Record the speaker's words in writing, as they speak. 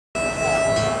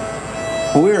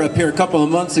Well, we were up here a couple of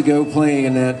months ago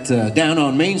playing at down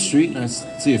on Main Street, and I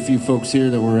see a few folks here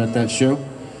that were at that show.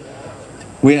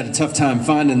 We had a tough time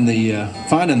finding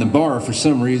the bar for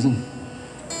some reason,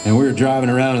 and we were driving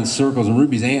around in circles, and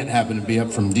Ruby's aunt happened to be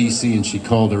up from D.C., and she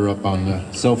called her up on the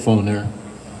cell phone there.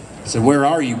 Said, "Where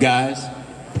are you guys?"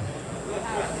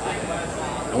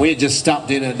 And we had just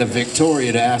stopped in at the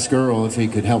Victoria to ask Earl if he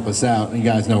could help us out. And you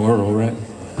guys know Earl, right?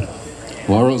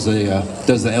 Well, Earl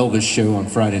does the Elvis show on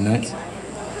Friday nights.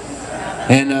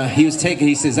 And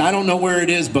he says, "I don't know where it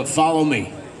is, but follow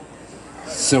me."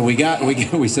 So we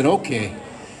said, okay.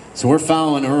 So we're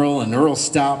following Earl, and Earl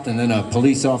stopped, and then a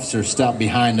police officer stopped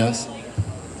behind us.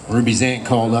 Ruby's aunt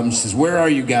called up and she says, "Where are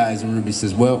you guys?" And Ruby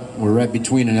says, "Well, we're right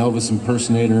between an Elvis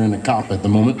impersonator and a cop at the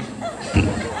moment."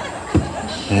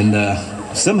 And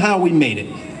somehow we made it.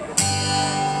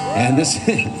 And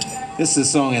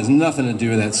this song has nothing to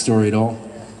do with that story at all.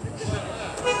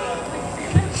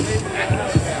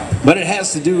 But it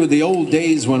has to do with the old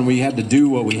days when we had to do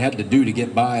what we had to do to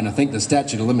get by, and I think the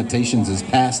statute of limitations is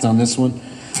passed on this one.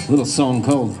 A little song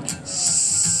called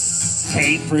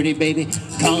 "Hey Pretty Baby,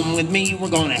 Come With Me, We're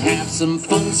Gonna Have Some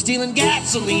Fun Stealing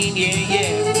Gasoline, yeah,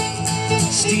 yeah,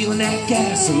 stealing that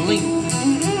gasoline.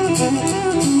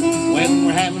 Well,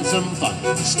 we're having some fun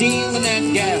stealing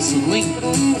that gasoline.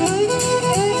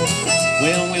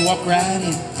 Well, we walk right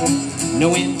in,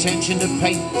 no intention to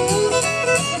pay.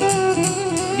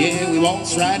 Yeah, we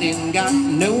waltz right in, got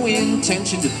no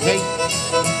intention to pay.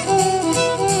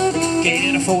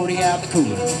 Get a 40 out the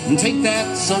cooler and take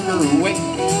that sucker away.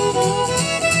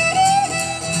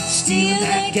 Stealing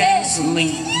that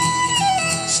gasoline,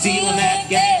 stealing that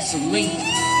gasoline,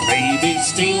 baby,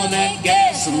 stealing that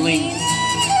gasoline,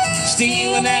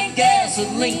 stealing that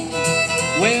gasoline.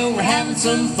 Well, we're having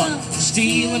some fun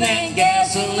stealing that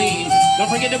gasoline. Don't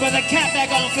forget to put the cat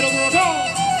back on, fiddle girl, go!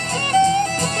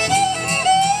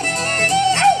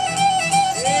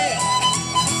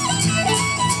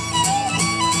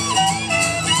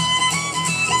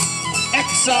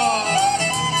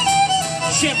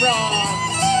 Chevron,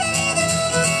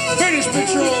 British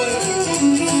Petroleum.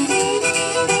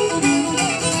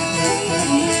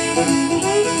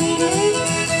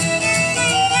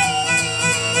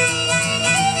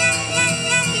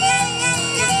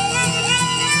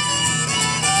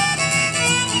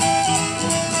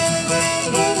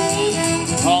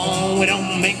 Oh, we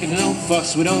don't make no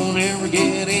fuss, we don't ever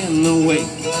get in the way.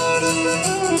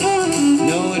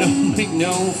 No, we don't make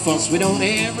no fuss, we don't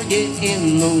ever get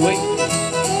in the way.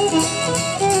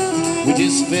 We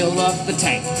just fill up the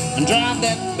tank and drive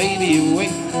that baby away.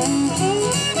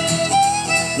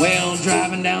 Well,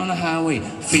 driving down the highway,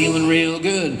 feeling real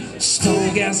good.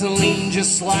 Stole gasoline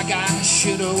just like I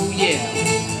should, oh yeah.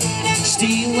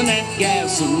 Stealing that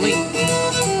gasoline.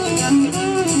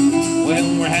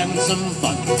 Well, we're having some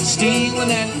fun stealing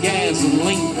that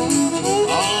gasoline.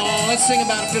 Oh, let's sing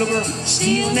about it, fiddle girl.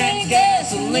 Stealing that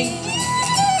gasoline,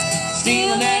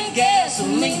 stealing that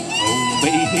gasoline. Oh,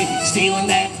 baby, stealing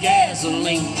that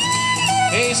gasoline.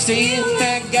 Hey, stealing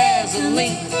that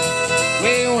gasoline.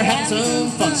 Well, we're having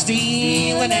some fun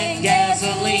stealing that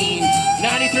gasoline.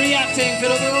 93 octane,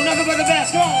 fiddle girl, nothing but the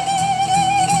best. Come on.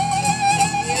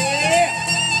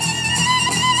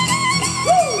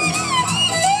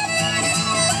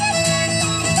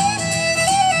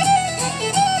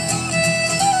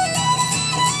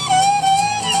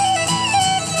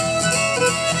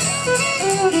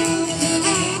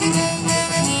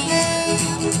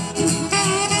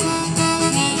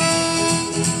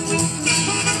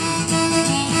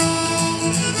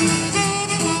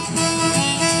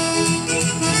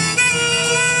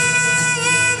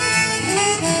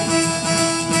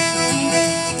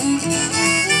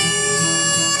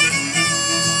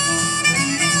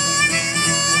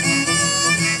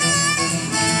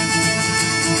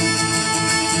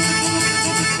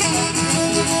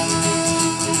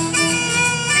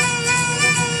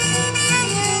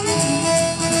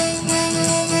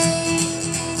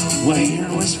 Well, here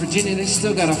in West Virginia, they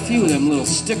still got a few of them little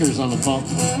stickers on the pump.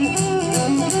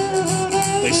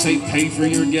 They say pay for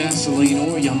your gasoline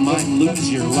or you might lose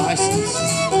your license.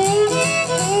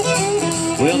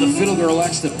 Well, the fiddle girl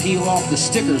likes to peel off the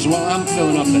stickers while I'm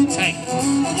filling up the tank.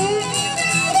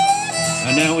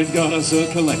 And now we've got us a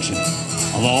collection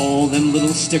of all them little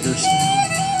stickers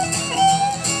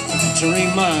to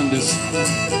remind us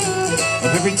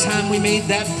of every time we made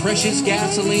that precious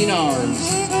gasoline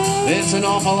ours. It's an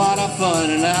awful lot of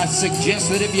fun, and I suggest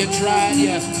that if you tried,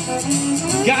 you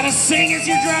gotta sing as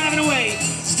you're driving away.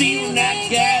 Stealing that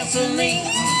gasoline,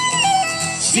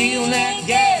 stealing that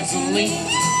gasoline,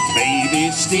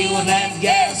 baby, stealing that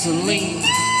gasoline.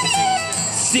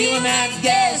 stealing that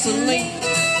gasoline.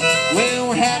 Well,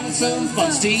 we're having some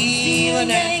fun stealing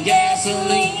that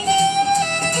gasoline.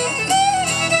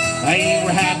 Hey,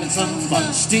 we're having some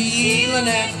fun stealing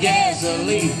that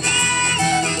gasoline.